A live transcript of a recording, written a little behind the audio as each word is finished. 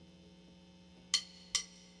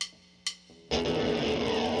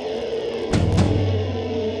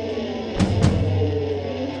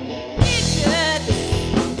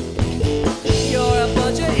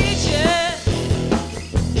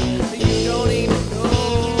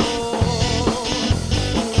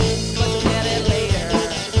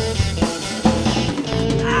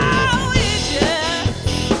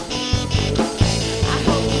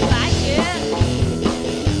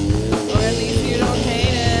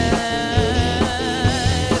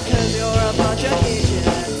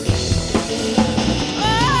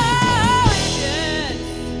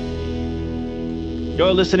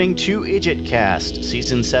are listening to IdjitCast,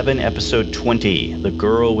 Season 7, Episode 20, The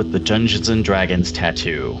Girl with the Dungeons & Dragons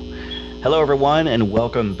Tattoo. Hello everyone, and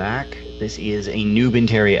welcome back. This is a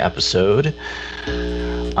Newbentary episode.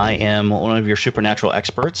 I am one of your supernatural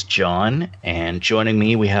experts, John, and joining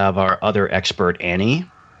me we have our other expert, Annie.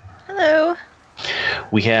 Hello.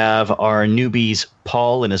 We have our newbies,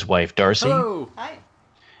 Paul and his wife, Darcy. Hello. Hi.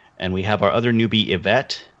 And we have our other newbie,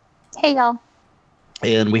 Yvette. Hey, y'all.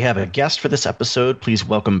 And we have a guest for this episode. Please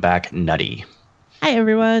welcome back Nutty. Hi,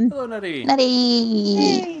 everyone. Hello, Nutty. Nutty.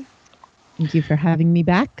 Hey. Thank you for having me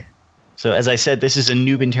back. So as I said, this is a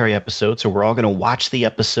Newbentary episode, so we're all going to watch the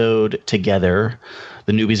episode together.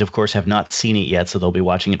 The newbies, of course, have not seen it yet, so they'll be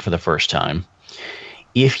watching it for the first time.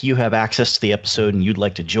 If you have access to the episode and you'd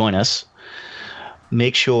like to join us,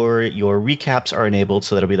 make sure your recaps are enabled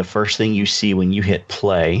so that'll be the first thing you see when you hit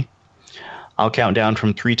play. I'll count down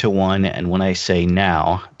from 3 to 1, and when I say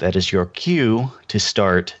now, that is your cue to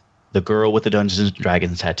start The Girl with the Dungeons &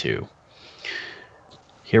 Dragons Tattoo.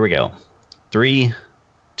 Here we go. 3,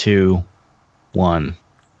 2, 1,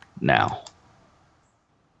 now.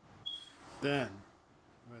 Ben.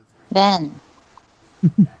 Ben.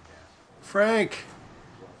 Frank.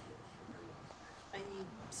 I need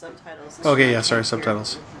subtitles. Okay, yeah, sorry,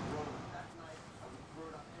 subtitles.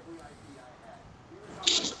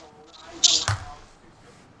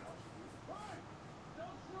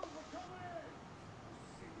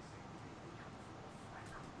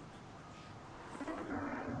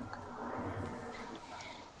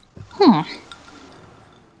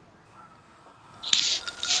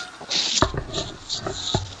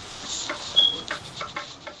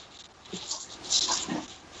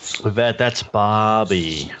 Yvette, that's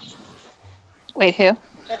Bobby. Wait, who?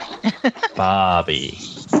 Bobby.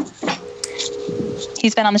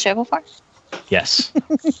 He's been on the show before? Yes.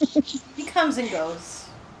 He comes and goes.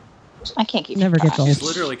 I can't keep Never track. gets old. He's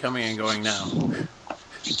literally coming and going now.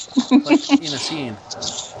 Like in a scene.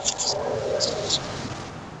 It's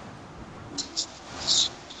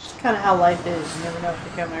kind of how life is. You never know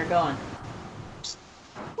if they're coming or going.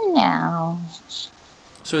 No.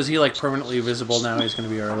 So is he like permanently visible now? He's going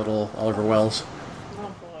to be our little Oliver Wells.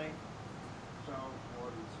 Oh boy.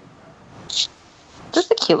 This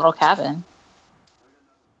is a cute little cabin.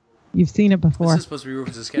 You've seen it before. This is supposed to be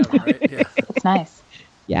Rufus's cabin, right? Yeah. It's nice.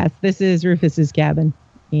 Yes, this is Rufus's cabin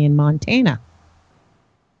in Montana.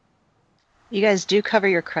 You guys do cover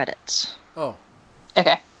your credits. Oh.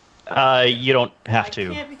 Okay. You don't have I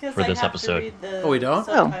to can't because for I this have episode. To read the Oh, we don't?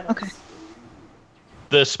 subtitles. Oh, okay.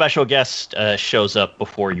 The special guest shows up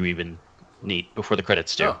before you even before the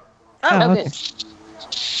credits do. Oh. Oh, okay. good.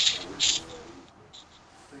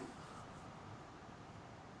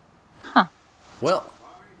 Huh. Well.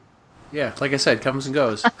 Yeah, like I said, comes and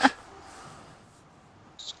goes.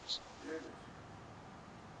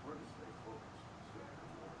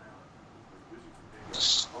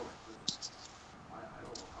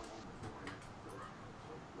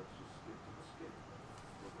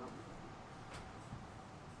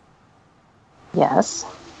 Yes.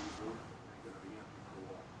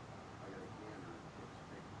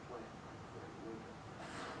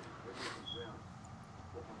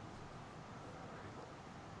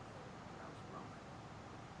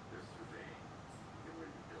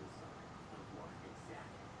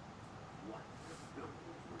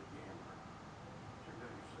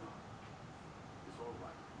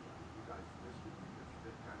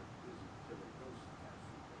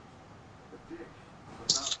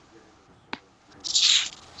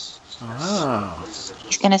 Oh.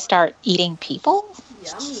 He's going to start eating people?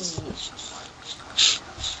 Yummy.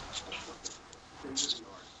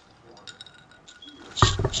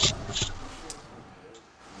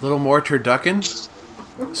 Little more turducken?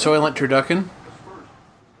 Soylent turducken?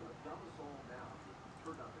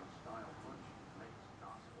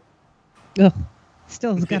 Ugh.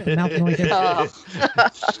 Still has got the mouth noises. Oh.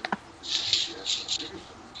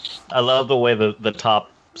 I love the way the top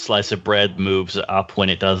slice of bread moves up when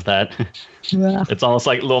it does that. Ugh. It's almost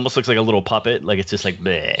looks like a little puppet. Like it's just like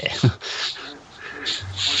bleh.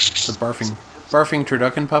 It's a barfing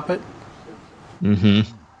turducken puppet? Mm-hmm.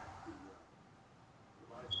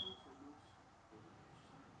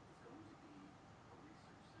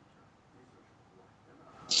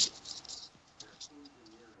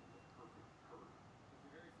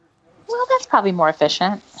 Well, that's probably more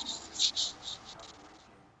efficient.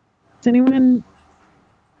 Does anyone...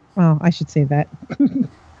 Well, I should say that.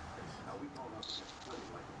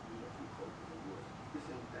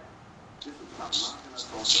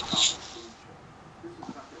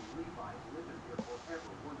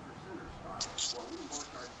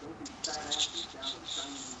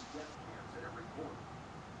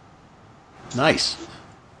 Nice.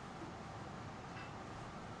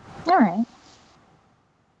 All right.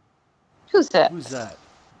 Who's that? Who's that?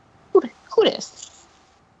 Who this?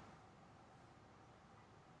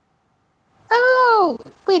 Oh,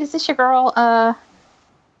 wait, is this your girl? Oh,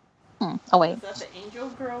 wait. Is that the angel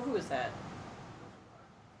girl? Who is that?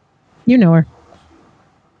 You know her.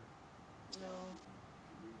 No.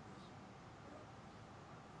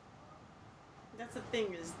 That's the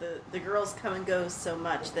thing is the girls come and go so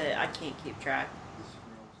much that I can't keep track.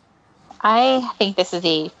 I think this is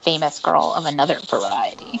a famous girl of another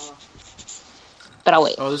variety. But I'll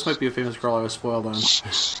wait. Oh, this might be a famous girl I was spoiled on.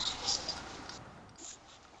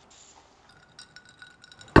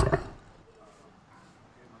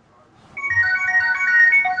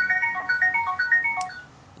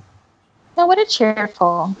 Now, what a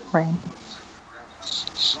cheerful ring.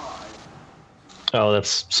 Oh,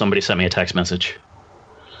 that's somebody sent me a text message.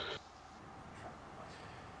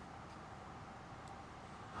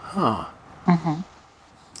 Huh. Mm-hmm.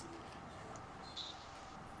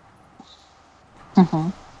 Mm-hmm.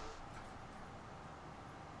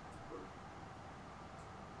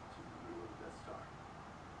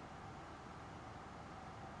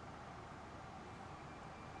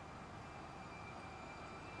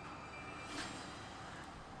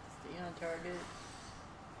 Stay on target.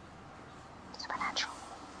 Supernatural.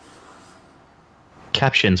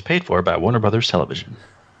 Captions paid for by Warner Brothers Television.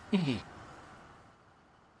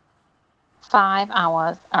 5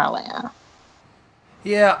 hours earlier.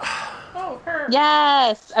 Yeah. Oh, her.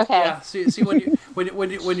 Yes. Okay. Yeah. See when you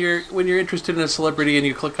when you're interested in a celebrity and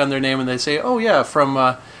you click on their name and they say, "Oh yeah,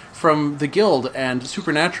 from the Guild and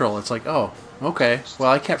Supernatural," it's like, "Oh, okay.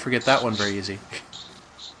 Well, I can't forget that one very easy."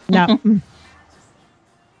 No.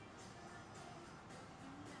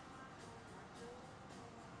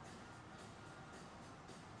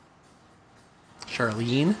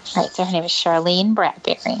 Charlene, Right. So her name is Charlene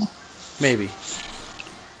Bradbury. maybe.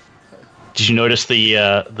 Did you notice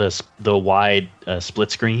the wide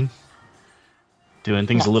split screen? Doing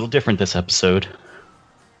things a No. little different this episode.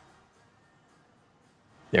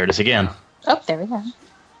 There it is again. Oh, there we go.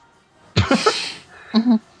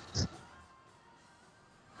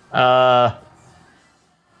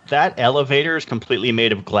 That elevator is completely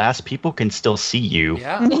made of glass. People can still see you.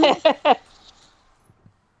 Yeah.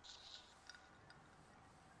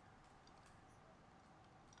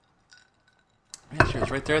 Yeah, she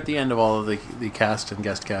was right there at the end of all of the cast and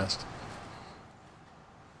guest cast.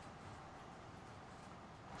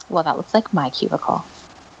 Well, that looks like my cubicle.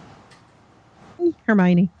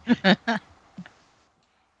 Hermione.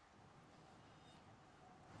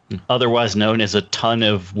 Otherwise known as a ton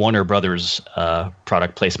of Warner Brothers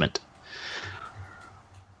product placement.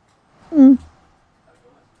 Mm.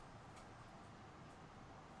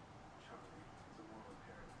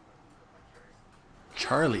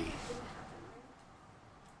 Charlie.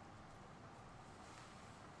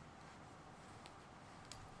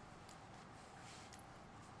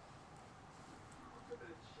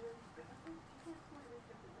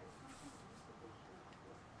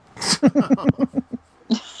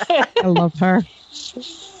 I love her.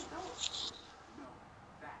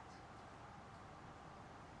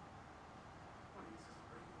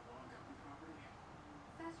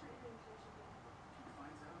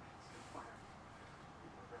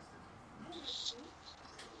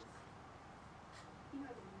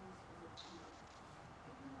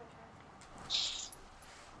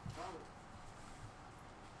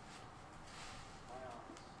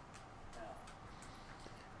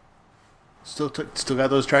 Still got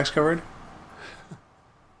those tracks covered?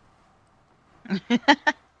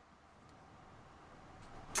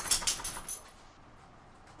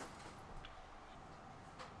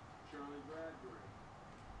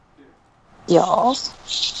 Y'alls.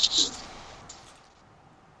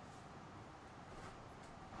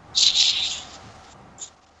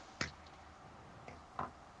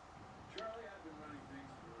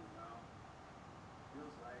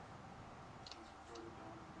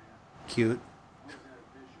 Cute.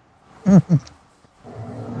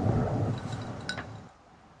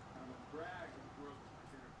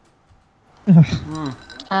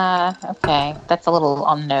 Okay. That's a little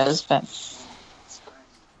on the nose, but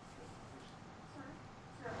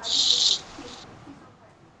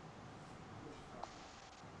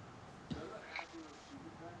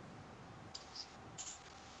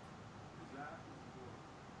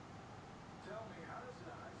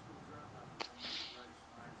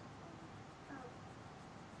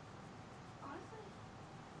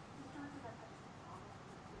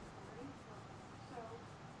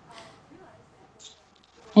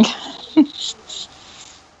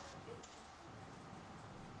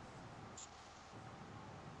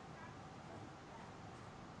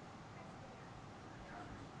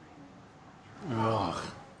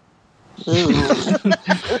Ooh.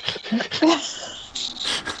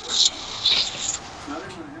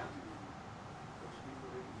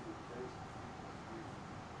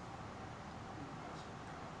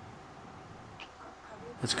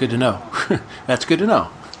 That's good to know. That's good to know.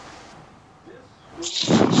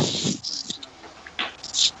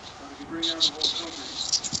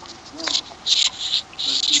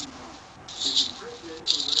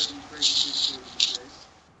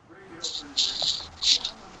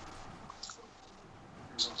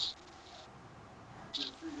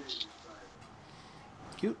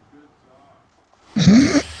 Cute.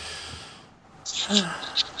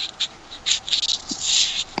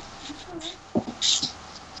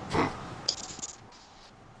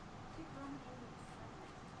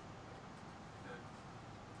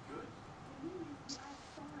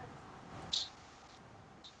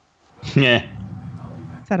 Yeah.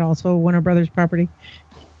 Is that also a Warner Brothers property?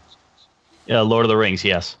 Yeah, Lord of the Rings,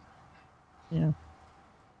 yes. Yeah.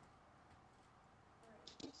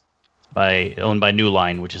 Owned by New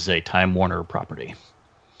Line, which is a Time Warner property.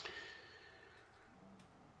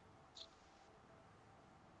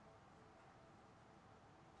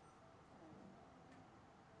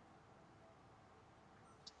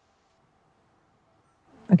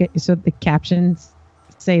 Okay, so the captions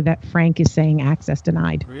say that Frank is saying access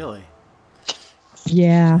denied. Really?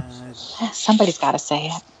 Yeah. Somebody's got to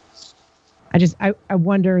say it. I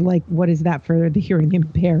wonder, like, what is that for the hearing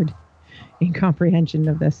impaired in comprehension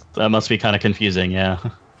of this? That must be kind of confusing, yeah.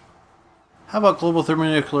 How about global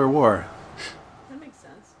thermonuclear war? That makes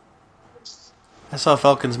sense. I saw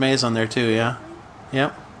Falcon's Maze on there too, yeah?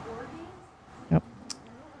 Yep. Yep.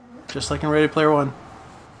 Just like in Ready Player One.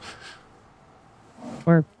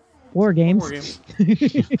 Or war games. War games.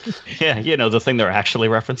 Yeah, you know, the thing they're actually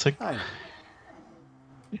referencing. Hi.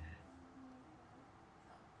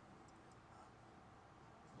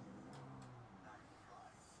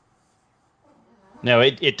 No,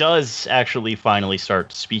 it does actually finally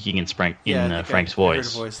start speaking in Frank's I heard a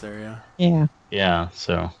voice. voice there, yeah. Yeah. Yeah,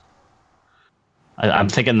 so I'm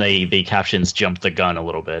thinking the captions jumped the gun a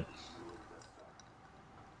little bit.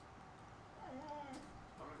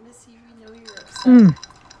 Missy, we know you're upset. Mm.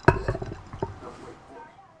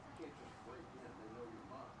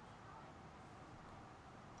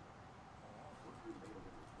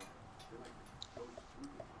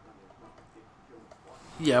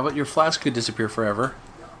 Yeah, but your flask could disappear forever.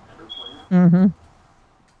 Mm-hmm.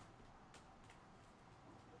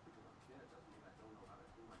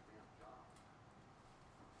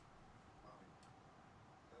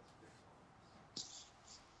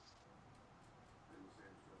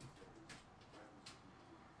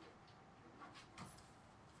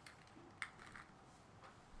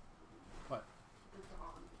 What?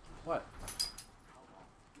 What?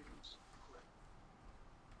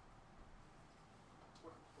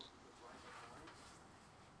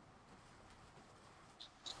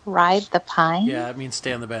 Ride the pine? Yeah, it means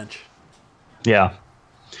stay on the bench. Yeah.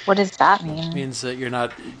 What does that mean? It means that you're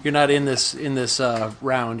not in this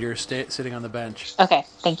round. You're sitting on the bench. Okay,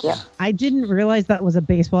 thank you. I didn't realize that was a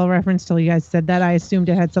baseball reference till you guys said that. I assumed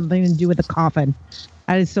it had something to do with a coffin.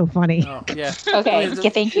 That is so funny. Oh, yeah. Okay, I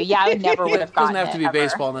mean, thank you. Yeah, I never would have it gotten doesn't have to be ever.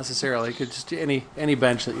 baseball necessarily. It could just be any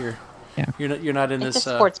bench that you're not in It's this.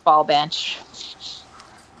 a sports ball bench.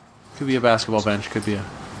 Could be a basketball bench. Could be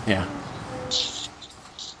yeah.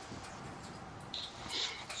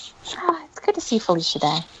 Oh, it's good to see Felicia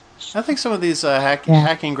Day. I think some of these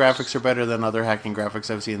hacking graphics are better than other hacking graphics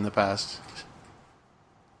I've seen in the past.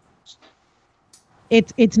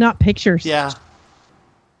 It's not pictures. Yeah.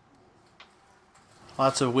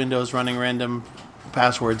 Lots of windows running random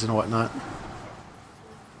passwords and whatnot.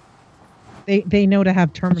 They know to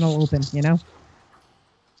have terminal open, you know?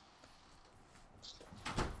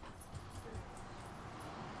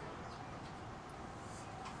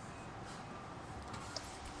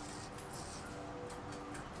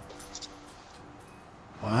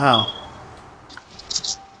 Wow.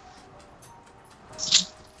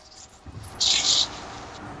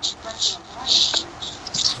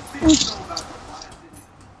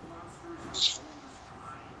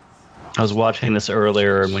 I was watching this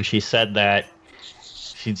earlier, and when she said that,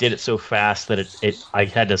 she did it so fast that I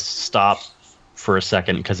had to stop for a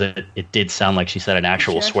second because it did sound like she said an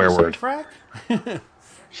actual swear word.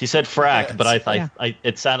 She said frack, but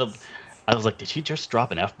it sounded. I was like, did she just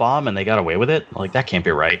drop an F-bomb and they got away with it? Like, that can't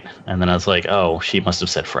be right. And then I was like, oh, she must have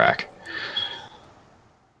said frack.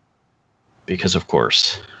 Because of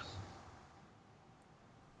course.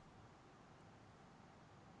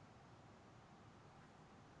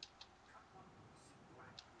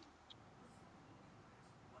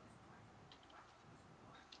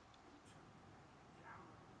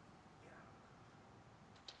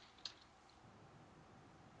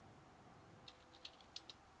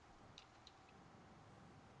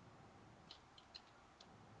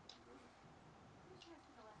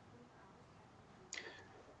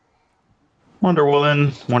 Wonder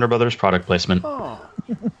Woman, Warner Brothers product placement. Oh,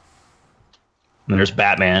 And there's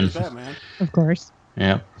Batman. Batman. Of course.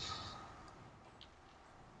 Yeah.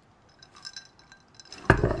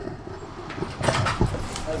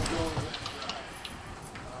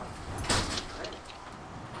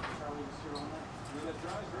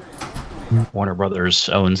 Warner Brothers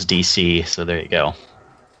owns DC, so there you go.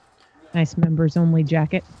 Nice members only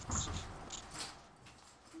jacket. It's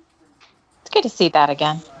good to see that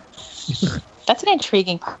again. That's an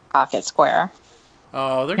intriguing pocket square.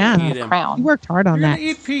 Oh, they're Yeah. gonna eat The him. Crown. You worked hard They're on gonna that.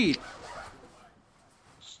 eat Pete.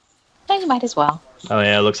 Yeah, you might as well. Oh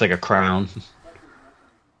yeah, it looks like a crown.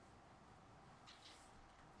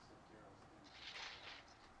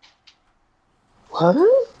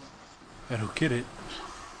 What? I don't get it.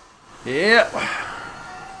 Yeah.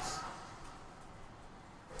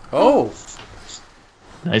 Oh,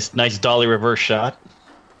 Nice dolly reverse shot,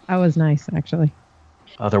 That was nice, actually.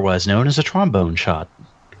 otherwise known as a trombone shot.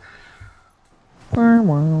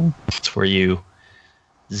 Wow. It's where you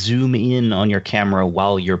zoom in on your camera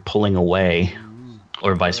while you're pulling away,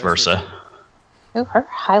 or vice versa. Ooh, her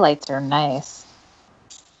highlights are nice.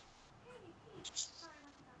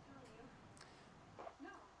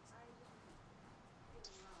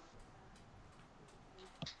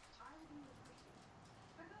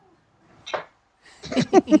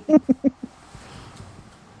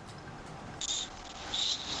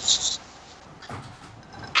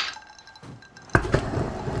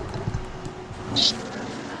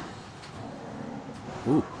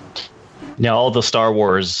 ooh. Now, all the Star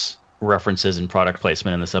Wars references and product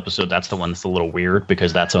placement in this episode, that's the one that's a little weird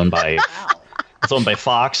because that's owned by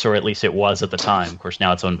Fox, or at least it was at the time. Of course,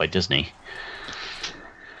 now it's owned by Disney.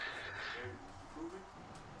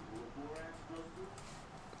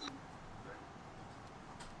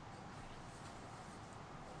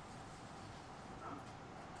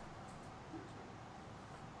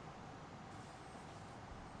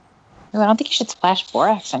 Ooh, I don't think you should splash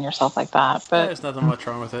borax on yourself like that, but There's nothing much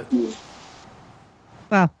wrong with it.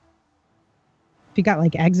 Well, if you got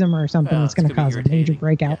like eczema or something, Well, it's going to it's gonna cause be a major irritating.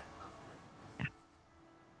 breakout. Yeah.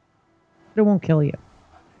 But it won't kill you.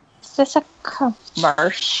 is this a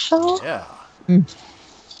commercial? Yeah.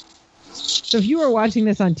 So if you were watching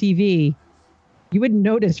this on TV, you wouldn't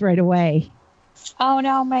notice right away. Oh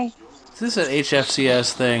no, my Is this an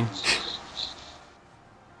HFCS thing?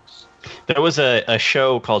 There was a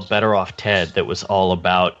show called Better Off Ted that was all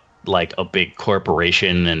about like a big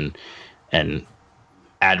corporation and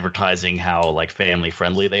advertising how like family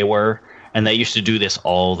friendly they were, and they used to do this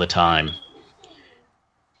all the time.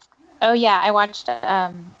 Oh yeah, I watched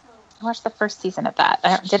the first season of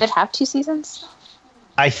that. Did it have 2 seasons?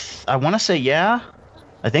 I want to say yeah,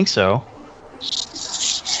 I think so.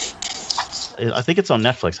 I think it's on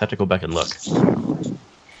Netflix. I have to go back and look.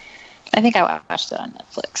 I think I watched it on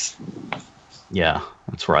Netflix. Yeah,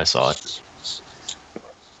 that's where I saw it.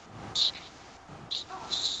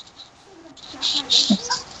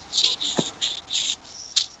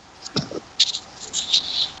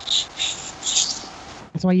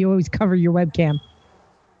 That's why you always cover your webcam.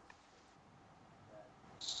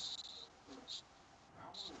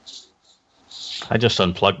 I just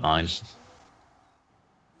unplugged mine.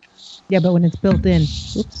 Yeah, but when it's built in.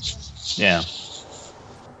 Oops. Yeah.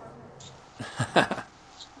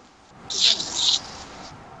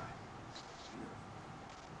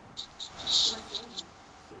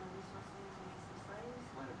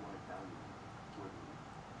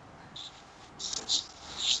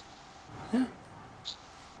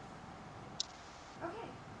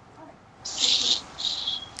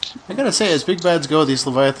 I gotta say, as big bads go, these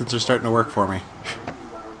Leviathans are starting to work for me.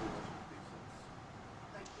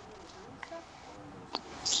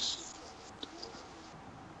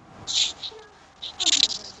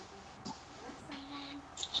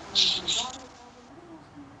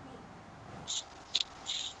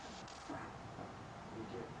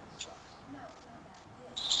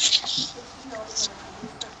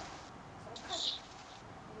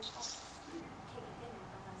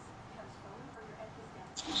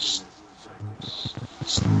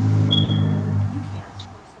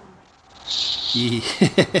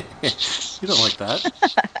 You don't like that.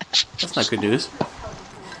 That's not good news.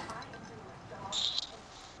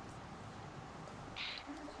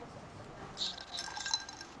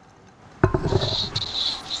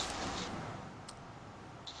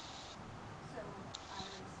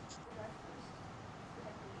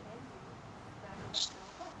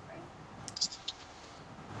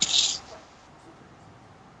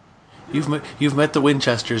 You've met the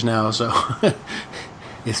Winchesters now, so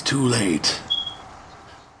it's too late.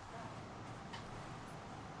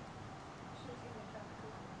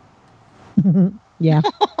 Yeah.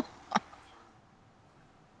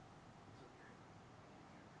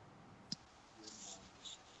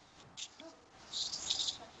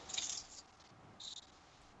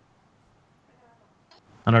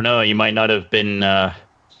 I don't know. You might not have been.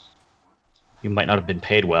 You might not have been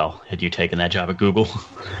paid well had you taken that job at Google.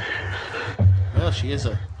 Well, she is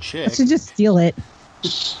a chick. I should just steal it.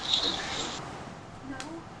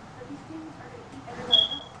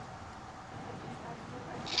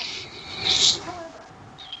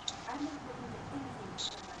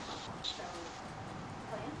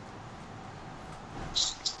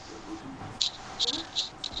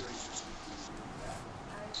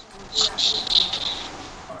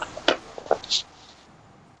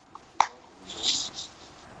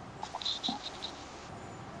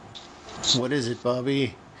 What is it,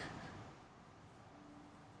 Bobby?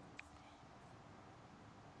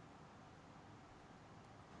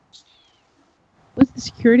 What's the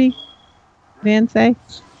security van say?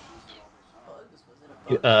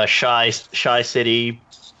 Shy City,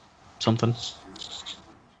 something.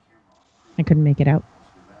 I couldn't make it out.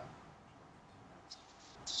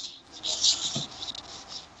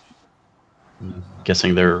 I'm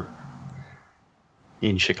guessing they're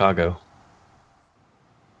in Chicago.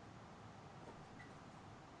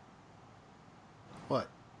 What?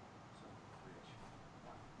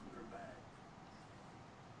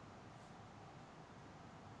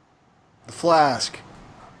 The flask.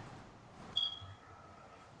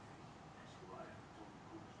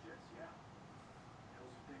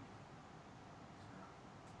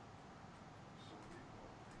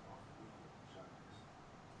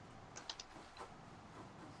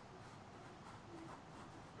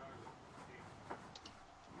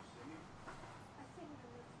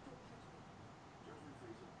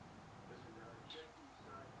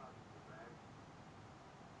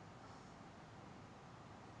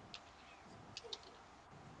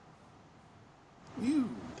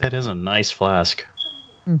 That is a nice flask.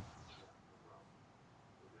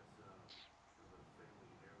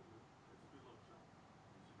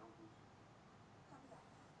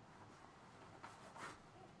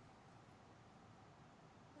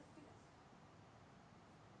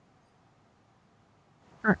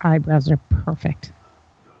 Her eyebrows are perfect.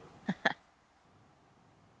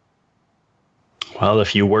 Well,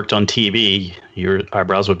 if you worked on TV, your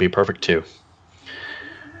eyebrows would be perfect too.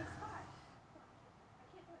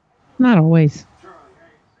 Not always.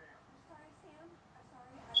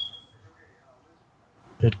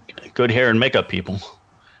 Good hair and makeup people.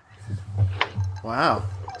 Wow.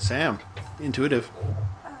 Sam. Intuitive.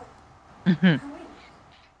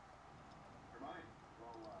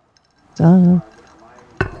 Duh.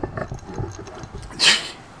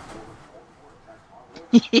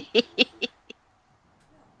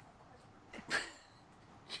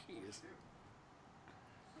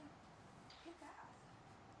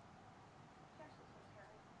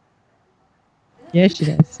 Yeah, she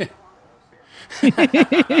does.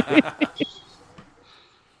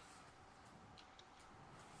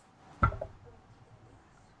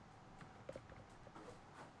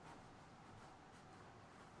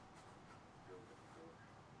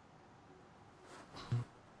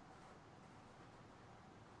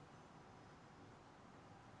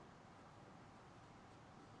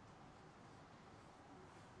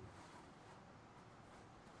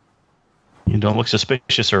 You don't look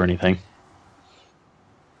suspicious or anything.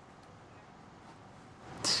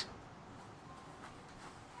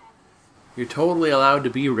 You're totally allowed to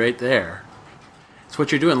be right there. It's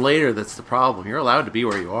what you're doing later that's the problem. You're allowed to be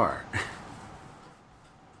where you are.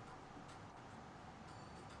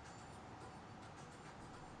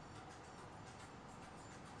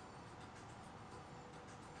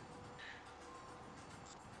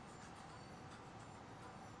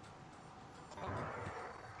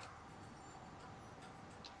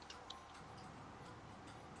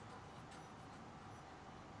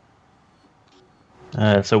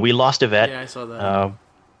 So we lost Yvette. Yeah, I saw that.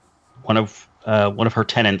 One of her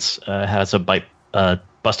tenants has a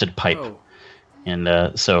busted pipe, Oh.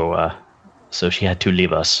 and so she had to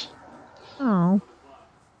leave us. Oh.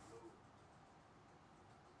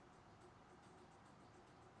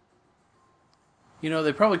 You know,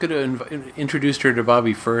 they probably could have introduced her to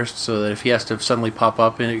Bobby first, so that if he has to suddenly pop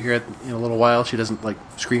up in here in a little while, she doesn't like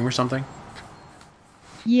scream or something.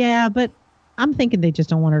 Yeah, but I'm thinking they just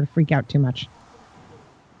don't want her to freak out too much.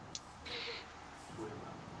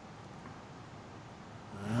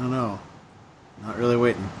 I don't know. Not really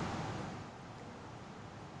waiting.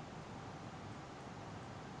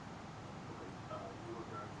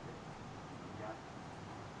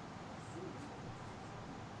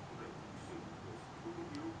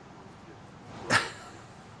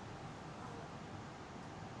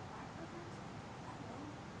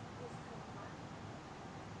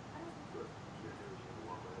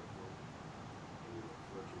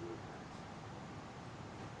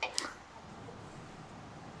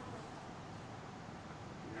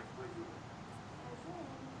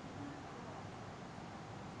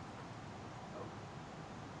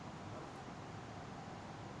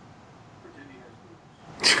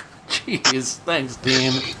 Jeez, thanks,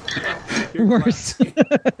 Dean. You're Worse. classy.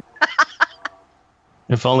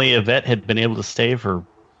 If only Yvette had been able to stay for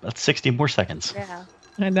about 60 more seconds. Yeah.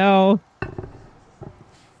 I know.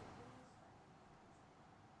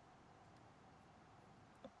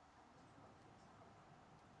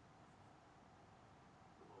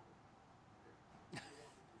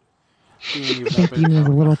 Dean, you've I not think been Dean was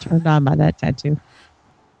a little turned on by that tattoo.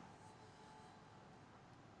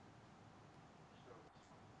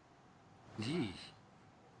 Yee.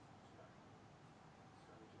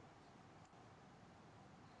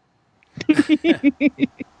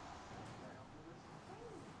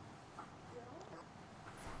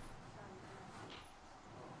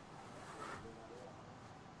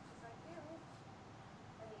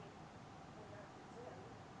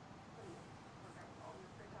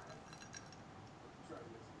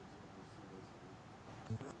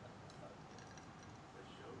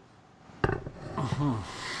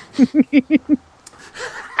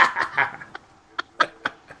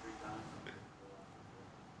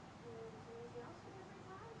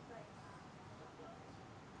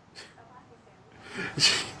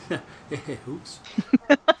 Oops.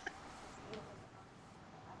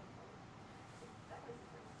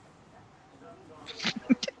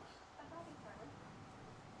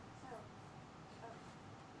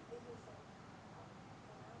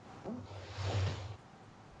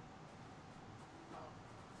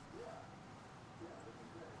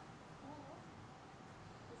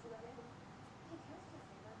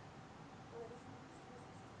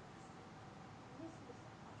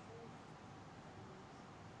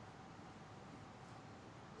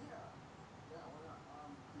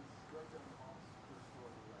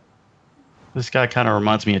 This guy kind of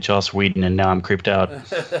reminds me of Joss Whedon, and now I'm creeped out.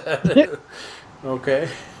 Okay.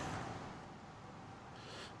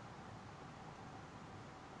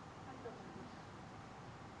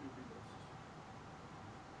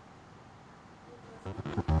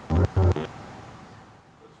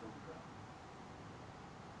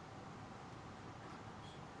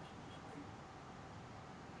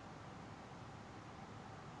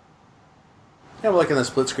 Yeah, I'm liking the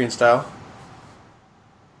split screen style.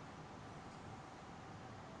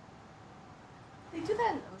 They do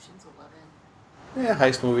that in Ocean's 11. Yeah,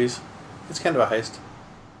 heist movies. It's kind of a heist.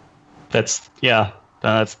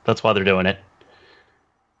 That's why they're doing it.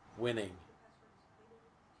 Winning.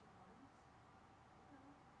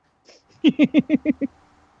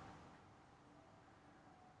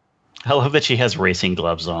 I love that she has racing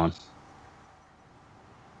gloves on.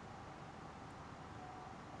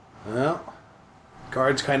 Well,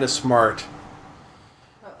 guard's kind of smart.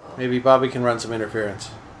 Uh-oh. Maybe Bobby can run some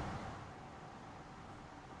interference.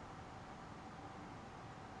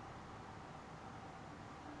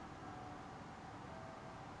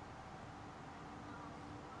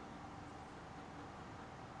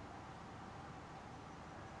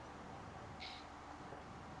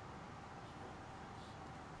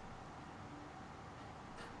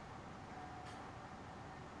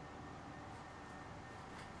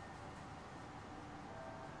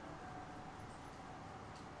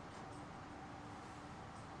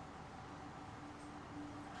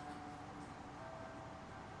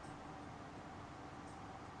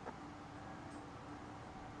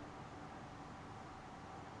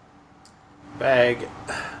 Bag.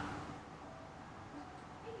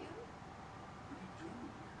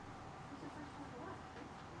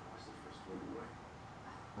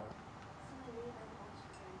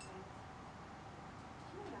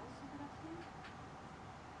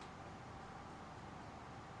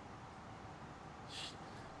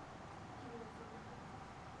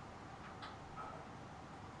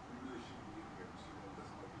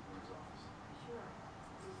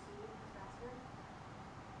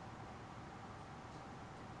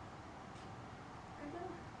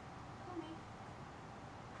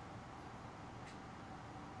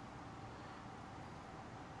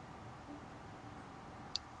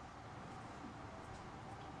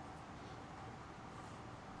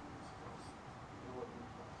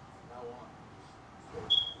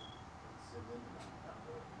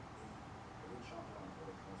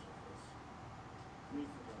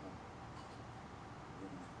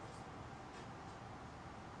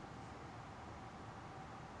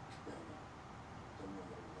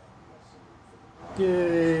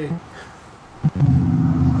 Yay.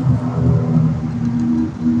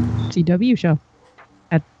 CW show.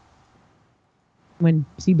 At when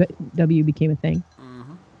CW became a thing.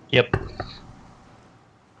 Yep.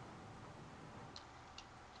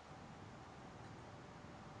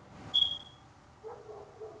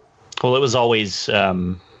 Well, it was always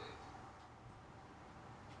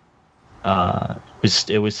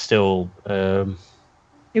it was still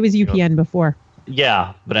It was UPN before.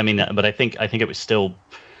 yeah, but I mean, but I think it was still,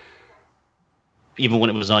 even when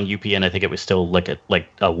it was on UPN, I think it was still like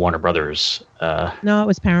a Warner Brothers No, it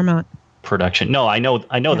was Paramount. production. No, I know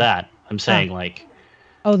Yeah. that. I'm saying like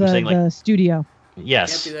Oh, I'm saying, the studio.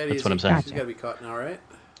 yes, Can't be that that's easy. what I'm saying. She's got to be caught now, right?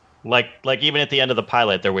 Like even at the end of the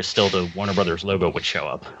pilot, there was still the Warner Brothers logo would show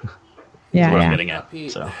up. Yeah, That's what I'm yeah. getting Not at.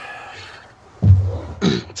 Pete.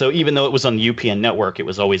 So even though it was on the UPN network, it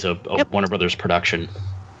was always a Yep. Warner Brothers production.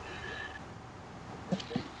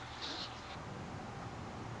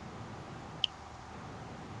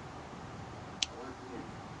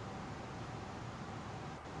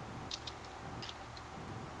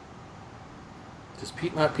 Does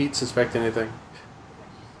Pete not Pete suspect anything?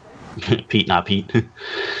 Pete, not Pete.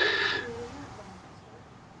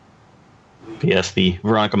 P.S. The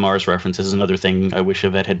Veronica Mars reference is another thing I wish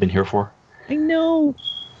Yvette had been here for. I know.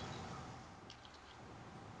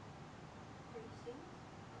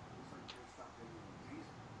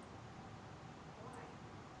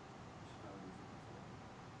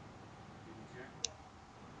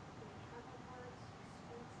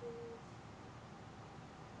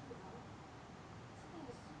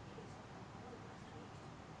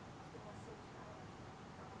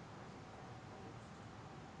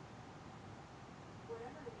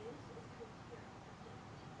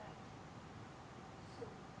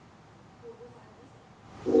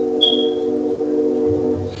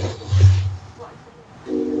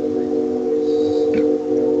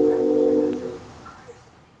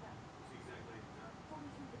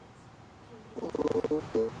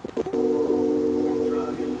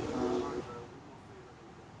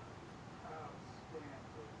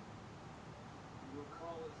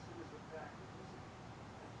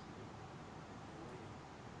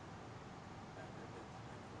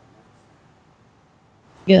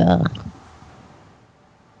 Yeah.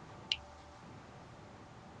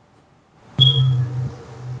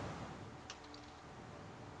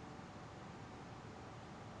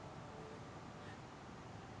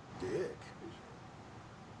 Dick.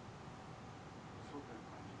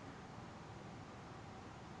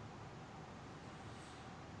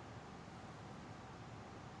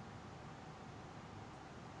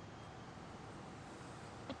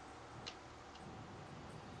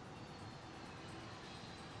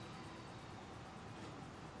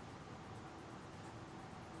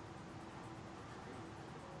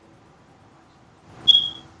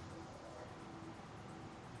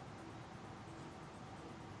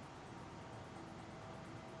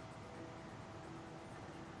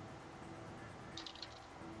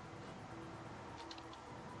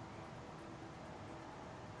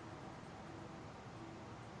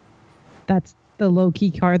 That's the low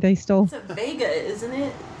key car they stole. It's a Vega, isn't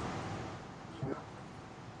it?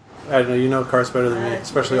 I don't know. You know cars better than me,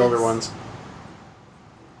 especially Yes. older ones.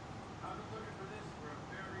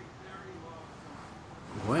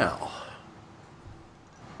 Well,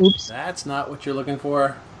 Oops. that's not what you're looking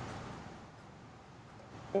for.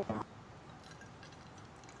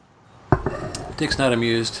 Dick's not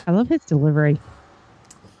amused. I love his delivery.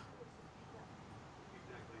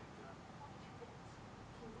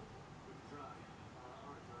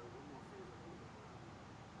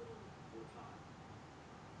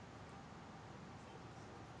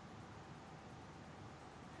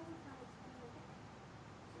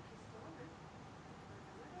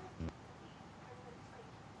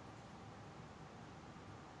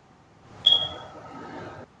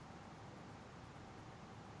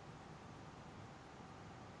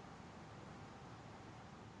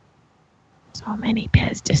 So many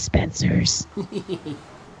Pez dispensers.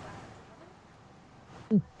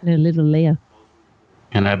 And a little Leia.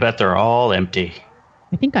 And I bet they're all empty.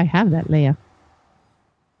 I think I have that Leia.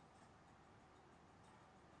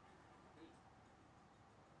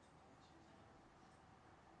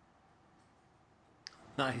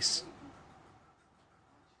 Nice.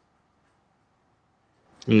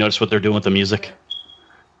 You notice what they're doing with the music?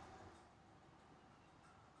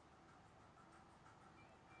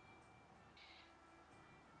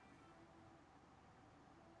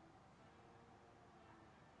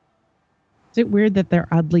 Is it weird that they're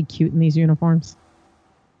oddly cute in these uniforms?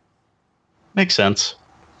 Makes sense.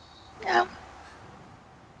 Yeah.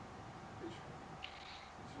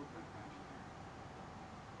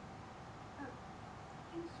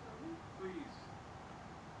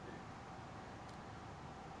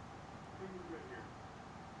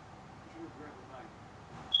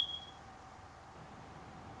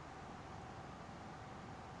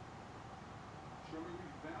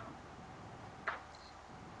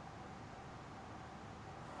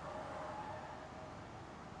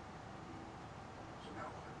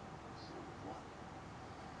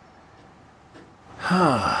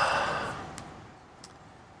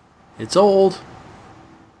 It's old.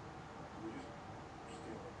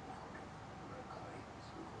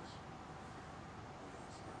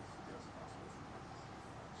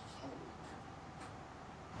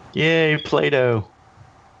 Yay, Play-Doh.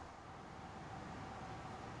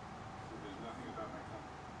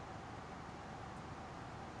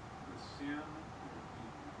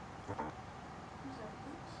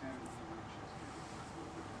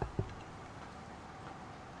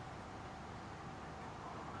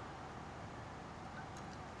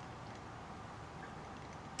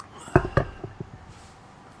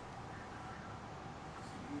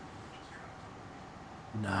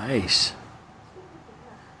 Nice.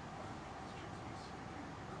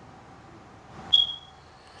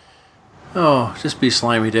 Oh, just be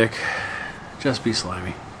slimy, Dick. Just be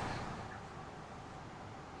slimy.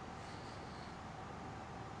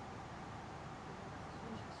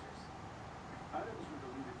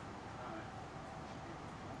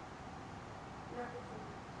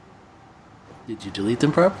 Did you delete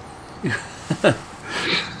them, Prep?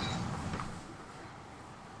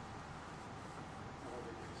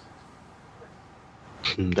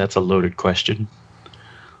 That's a loaded question.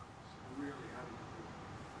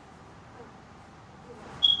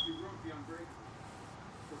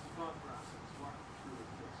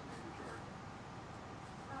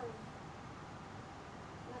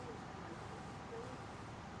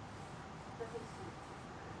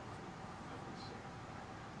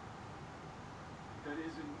 That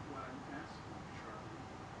isn't what I'm asking, Charlie.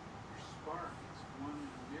 Your spark is 1 in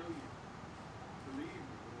a million. Believe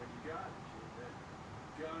me, when you got it, that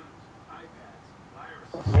guns, iPads,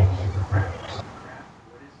 viruses, crap,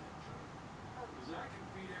 what is it? Because I can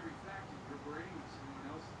feed every fact in your brain to someone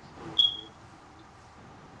else's.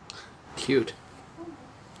 Cute.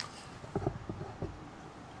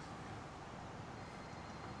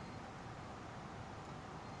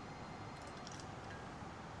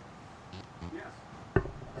 Yes.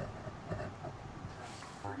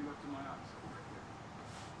 Bring it up to my office right there.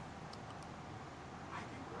 I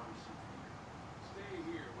think we're on something. Stay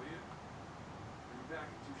here, will you? I'll be back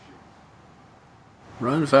in 2 shifts.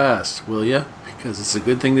 Run fast, will ya? Because it's a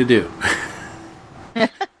good thing to do.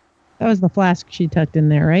 That was the flask she tucked in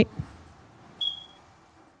there, right?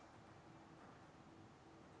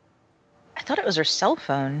 I thought it was her cell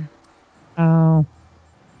phone. Oh.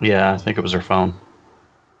 Yeah, I think it was her phone.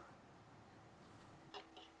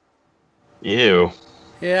 Ew.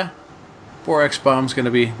 Yeah. 4X bomb's gonna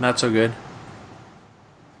be not so good.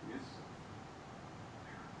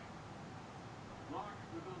 Lock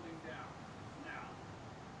the building down. Now.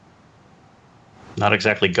 Not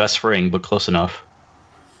exactly Gus Fring, but close enough.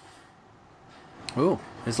 Ooh,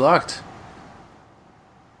 it's locked.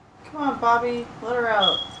 Come on, Bobby. Let her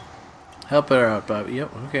out. Help her out, Bobby.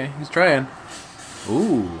 Yep, okay, he's trying.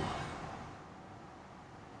 Ooh.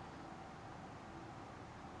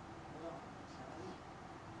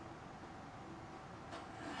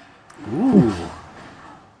 Ooh.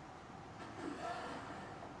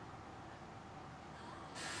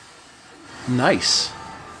 Nice.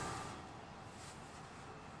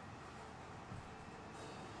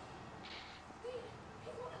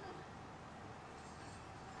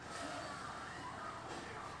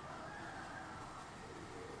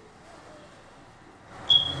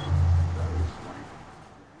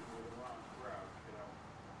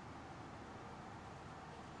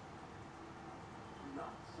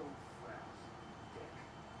 Not so fast,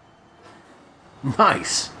 Dick.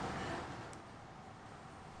 Nice.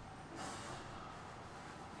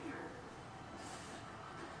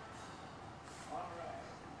 All right.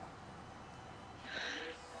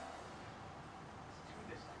 Let's do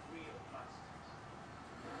this like real monsters.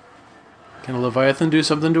 Can a Leviathan do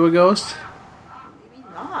something to a ghost? Maybe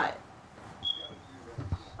not.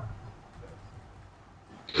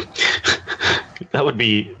 That would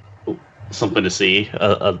be something to see.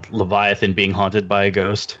 A Leviathan being haunted by a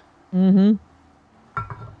ghost. Mm-hmm.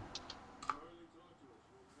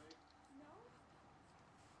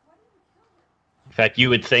 In fact, you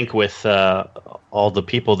would think with all the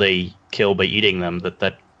people they kill by eating them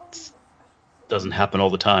that doesn't happen all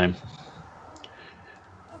the time.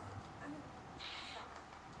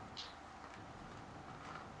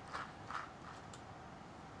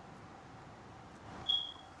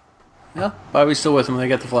 Yeah, Bobby's still with him. They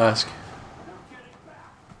got the flask.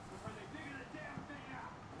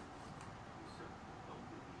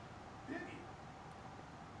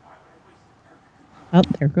 Oh,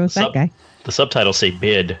 there goes that Sub- guy. The subtitles say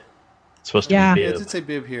bid. It's supposed to Yeah. be Yeah, it bib. did say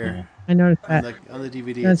bib here I noticed on that. the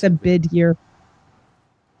DVD. It's a bid here.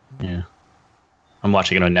 Yeah. I'm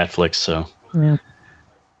watching it on Netflix, so Yeah.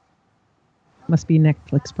 Must be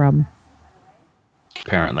Netflix problem.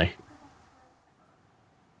 Apparently.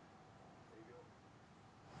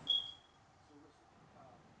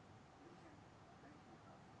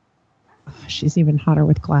 Oh, she's even hotter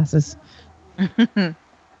with glasses. You're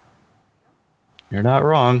not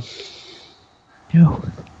wrong. No.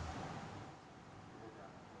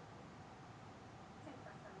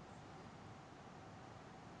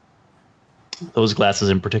 Those glasses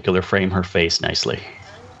in particular frame her face nicely.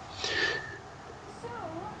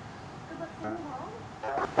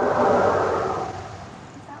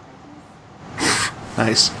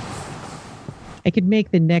 Nice. I could make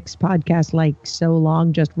the next podcast like so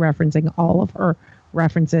long just referencing all of her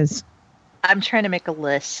references. I'm trying to make a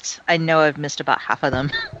list. I know I've missed about half of them.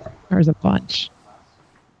 There's a bunch.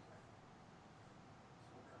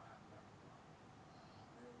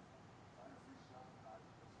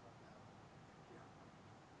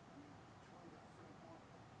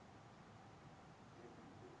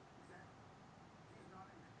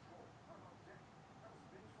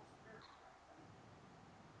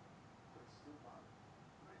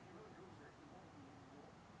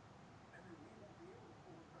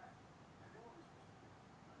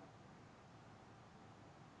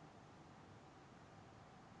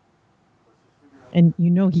 And you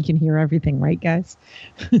know he can hear everything, right, guys?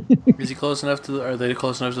 Is he close enough to? Are they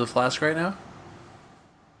close enough to the flask right now?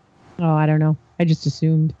 Oh, I don't know. I just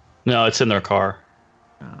assumed. No, it's in their car.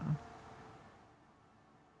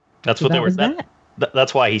 That's what they were.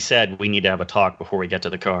 That's why he said we need to have a talk before we get to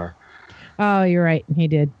the car. Oh, you're right. He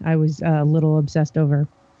did. I was a little obsessed over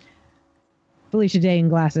Felicia Day in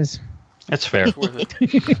glasses. That's fair. It's worth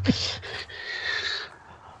it.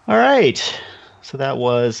 All right. So that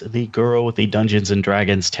was the girl with the Dungeons and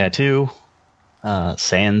Dragons tattoo.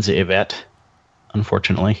 Sans Yvette,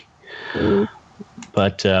 unfortunately.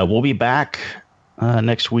 But we'll be back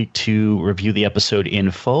next week to review the episode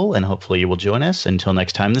in full, and hopefully you will join us. Until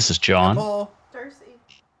next time, this is John. Paul. Darcy.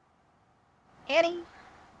 Annie.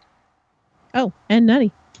 Oh, and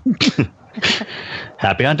Nutty.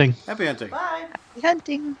 Happy hunting. Happy hunting. Bye. Happy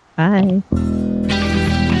hunting. Bye.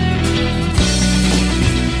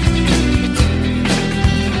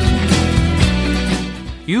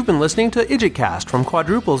 You've been listening to IdjitCast from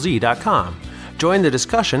quadruplez.com. Join the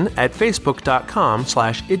discussion at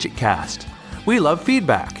facebook.com/IdjitCast. We love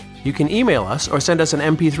feedback. You can email us or send us an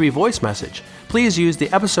MP3 voice message. Please use the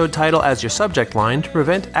episode title as your subject line to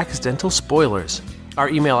prevent accidental spoilers. Our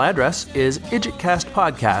email address is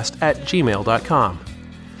idjitcastpodcast@gmail.com.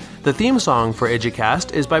 The theme song for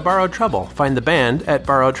IdjitCast is by Borrowed Trouble. Find the band at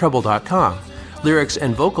borrowedtrouble.com. Lyrics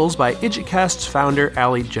and vocals by IdjitCast's founder,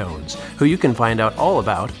 Allie Jones, who you can find out all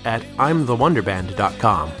about at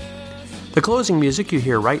imthewonderband.com. The closing music you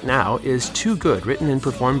hear right now is Too Good, written and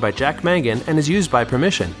performed by Jack Mangan, and is used by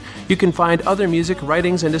permission. You can find other music,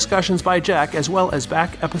 writings, and discussions by Jack, as well as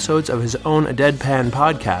back episodes of his own Deadpan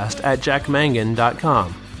podcast at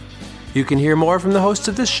jackmangan.com. You can hear more from the hosts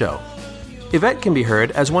of this show. Yvette can be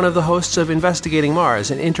heard as one of the hosts of Investigating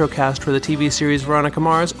Mars, an introcast for the TV series Veronica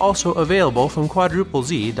Mars, also available from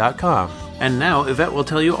quadruplez.com. And now Yvette will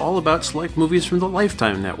tell you all about select movies from the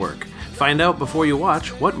Lifetime Network. Find out before you watch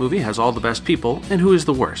what movie has all the best people and who is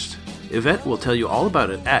the worst. Yvette will tell you all about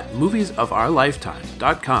it at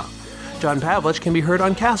moviesofourlifetime.com. John Pavlich can be heard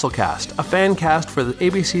on Castlecast, a fan cast for the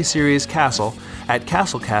ABC series Castle at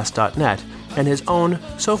castlecast.net, and his own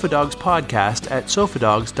Sofa Dogs podcast at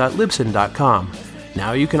sofadogs.libsyn.com.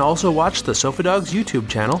 Now you can also watch the Sofa Dogs YouTube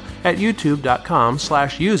channel at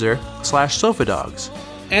youtube.com/user/sofadogs.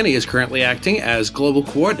 Annie is currently acting as Global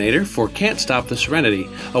Coordinator for Can't Stop the Serenity,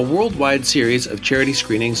 a worldwide series of charity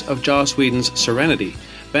screenings of Joss Whedon's Serenity,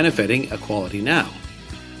 benefiting Equality Now.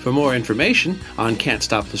 For more information on Can't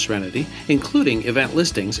Stop the Serenity, including event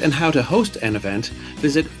listings and how to host an event,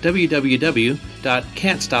 visit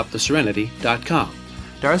www.can'tstoptheserenity.com.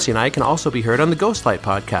 Darcy and I can also be heard on the Ghostlight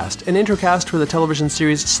podcast, an introcast for the television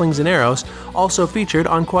series Slings and Arrows, also featured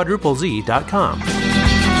on quadruplez.com.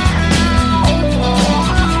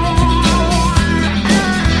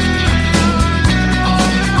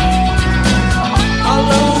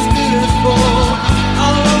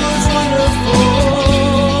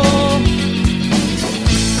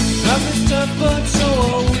 But